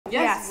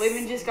Yes,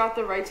 women just got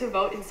the right to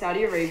vote in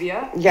Saudi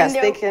Arabia. Yes,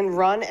 they can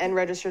run and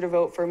register to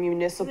vote for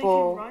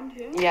municipal. They can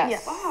run too?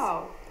 Yes.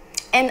 Wow.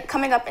 And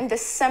coming up in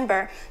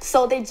December.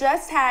 So they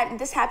just had,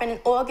 this happened in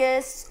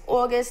August.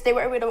 They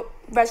were able to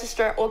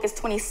register August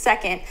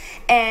 22nd.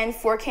 And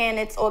for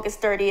candidates, August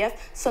 30th.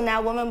 So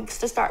now women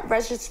to start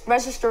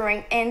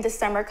registering in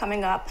December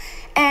coming up.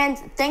 And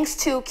thanks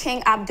to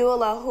King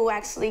Abdullah, who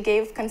actually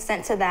gave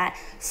consent to that.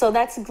 So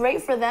that's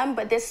great for them,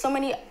 but there's so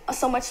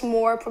much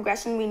more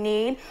progression we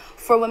need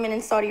for women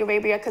in Saudi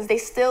Arabia, because they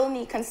still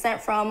need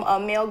consent from a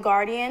male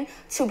guardian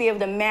to be able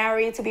to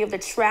marry, to be able to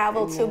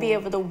travel, to be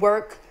able to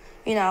work.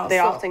 You know, they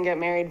often get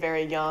married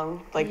very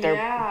young, like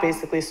they're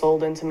basically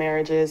sold into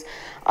marriages.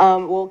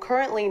 Well,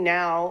 currently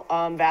now,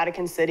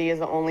 Vatican City is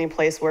the only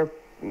place where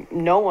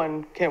no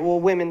one can, well,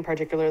 women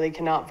particularly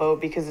cannot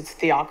vote because it's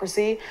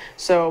theocracy.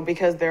 So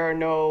because there are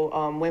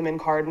no women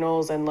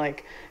cardinals, and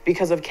like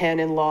because of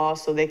canon law,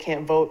 so they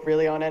can't vote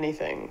really on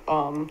anything.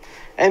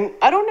 And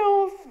I don't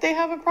know if they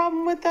have a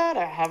problem with that.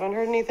 I haven't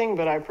heard anything,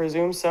 but I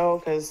presume so,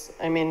 because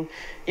I mean,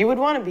 you would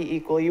want to be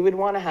equal. You would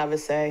want to have a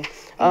say.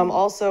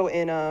 Also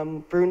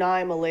in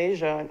Brunei,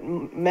 Malaysia,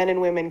 men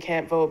and women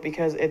can't vote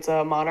because it's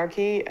a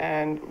monarchy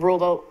and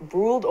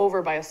ruled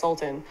over by a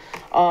sultan.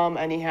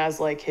 And he has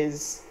like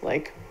his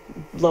like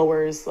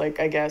lowers, like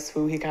I guess,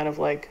 who he kind of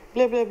like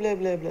blah blah blah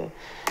blah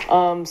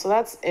blah. So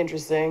that's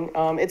interesting.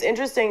 It's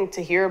interesting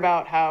to hear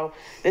about how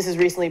this is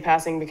recently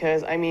passing,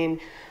 because I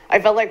mean, I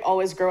felt like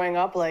always growing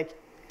up, like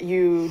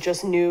you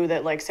just knew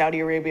that like Saudi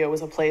Arabia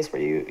was a place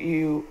where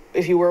you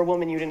if you were a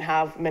woman, you didn't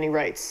have many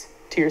rights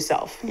to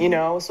yourself, you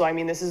know? So I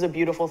mean, this is a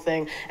beautiful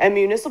thing, and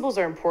municipals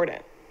are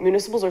important.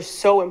 Municipals are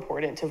so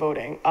important to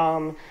voting.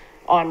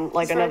 On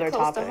like another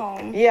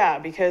topic. Yeah,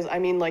 because I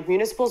mean, like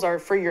municipals are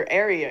for your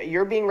area.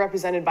 You're being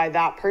represented by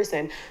that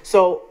person.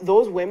 So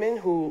those women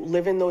who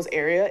live in those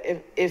areas,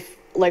 if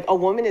like a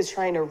woman is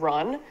trying to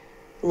run,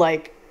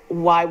 like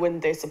why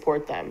wouldn't they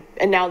support them?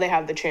 And now they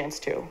have the chance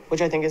to,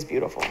 which I think is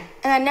beautiful.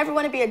 And I never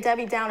want to be a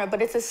Debbie Downer,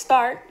 but it's a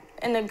start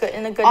in a good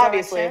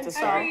Obviously, direction. it's a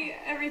start.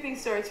 Everything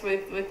starts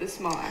with the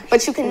small action.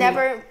 But you can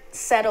never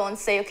settle and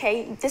say,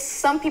 okay, this.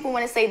 Some people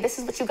want to say, this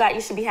is what you got,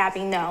 you should be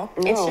happy. No,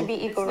 it should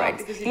be equal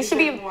rights. You should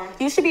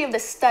be able to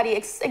study.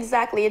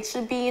 Exactly, it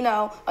should be, you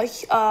know,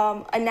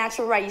 a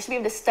natural right. You should be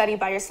able to study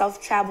by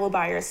yourself, travel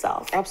by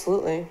yourself.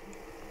 Absolutely.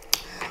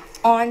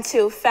 On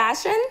to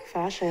fashion.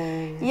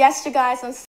 Fashion. Yes, you guys.